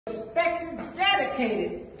Respected,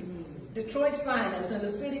 dedicated Detroit's finest in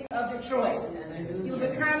the city of Detroit. He was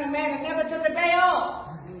the kind of man that never took a day off,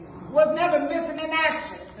 was never missing in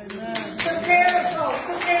action, took care of folks,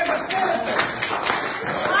 took care of the citizens,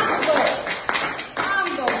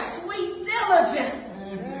 humble, sweet, diligent,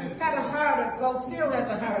 had a heart of gold, still has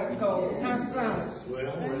a heart of gold, my son.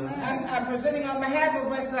 I'm presenting on behalf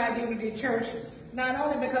of Westside Unity Church, not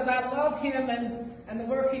only because I love him and the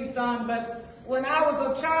work he's done, but when I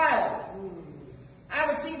was a child, I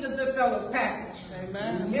received the Goodfellas package.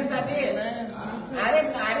 Amen. Yes, I did. Amen. I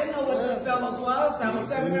didn't know what Goodfellas was. I was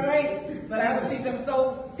 7 or 8, but I received them.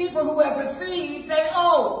 So people who have received, they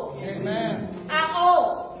owe. Amen. I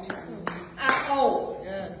owe.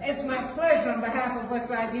 Yeah. It's my pleasure on behalf of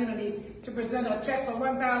Westside Unity to present a check for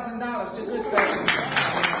 $1,000 to Goodfellas.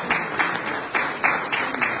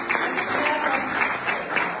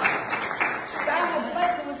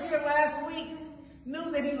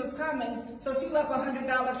 Knew that he was coming, so she left a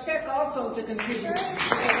 $100 check also to contribute.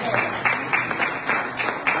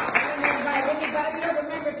 Anybody other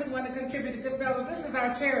members who want to contribute to Goodfellas, this is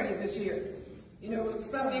our charity this year. You know,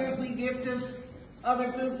 some years we give to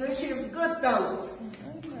other groups. This year, Goodfellas.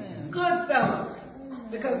 Goodfellas.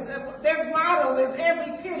 Because their motto is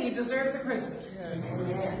every kitty deserves a Christmas.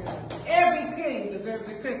 Every kitty deserves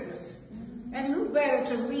a Christmas. And who better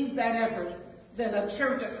to lead that effort than a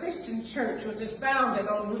church, a Christian church, which is founded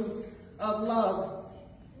on roots of love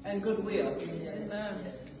and goodwill.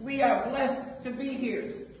 Amen. We are blessed to be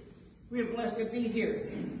here. We are blessed to be here.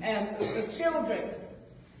 And the children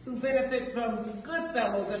who benefit from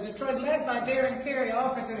Goodfellas of Detroit, led by Darren Carey,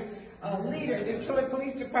 officer, leader, Detroit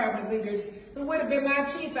Police Department leader, who would have been my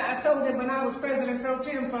chief. I told him when I was president pro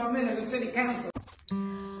tem for a minute of city council.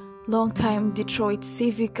 Longtime Detroit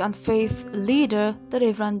civic and faith leader, the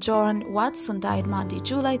Reverend JoAnn Watson, died Monday,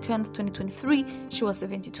 July 10, 2023. She was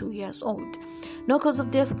 72 years old. No cause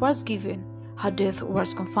of death was given. Her death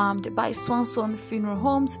was confirmed by Swanson Funeral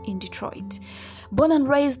Homes in Detroit. Born and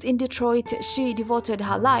raised in Detroit, she devoted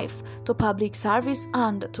her life to public service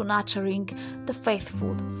and to nurturing the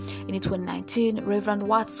faithful. In 2019, Reverend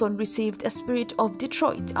Watson received a Spirit of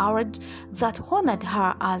Detroit award that honored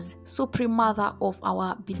her as Supreme Mother of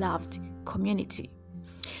our beloved community.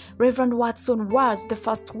 Reverend Watson was the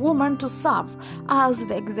first woman to serve as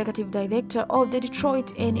the executive director of the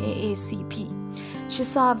Detroit NAACP. She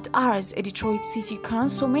served as a Detroit City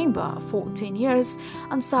Council member for 10 years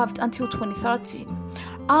and served until 2013.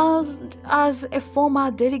 As a former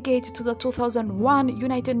delegate to the 2001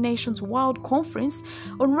 United Nations World Conference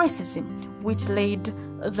on Racism, which laid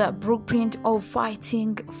the blueprint of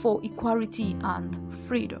fighting for equality and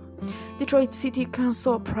freedom. Detroit City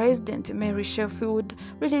Council President Mary Sheffield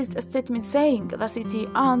released a statement saying the city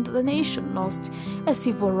and the nation lost a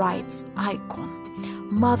civil rights icon.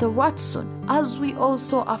 Mother Watson, as we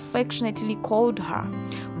also affectionately called her,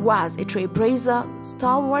 was a trailblazer,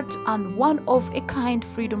 stalwart, and one-of-a-kind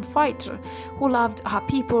freedom fighter who loved her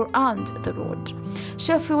people and the Lord.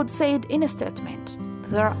 Sheffield said in a statement,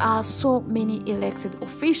 "There are so many elected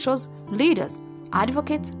officials, leaders,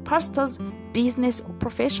 advocates, pastors, business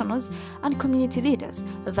professionals, and community leaders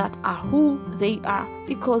that are who they are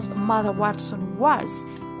because Mother Watson was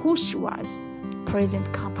who she was,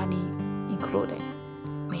 present company included."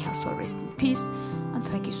 May her soul rest in peace, and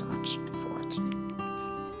thank you so much for watching.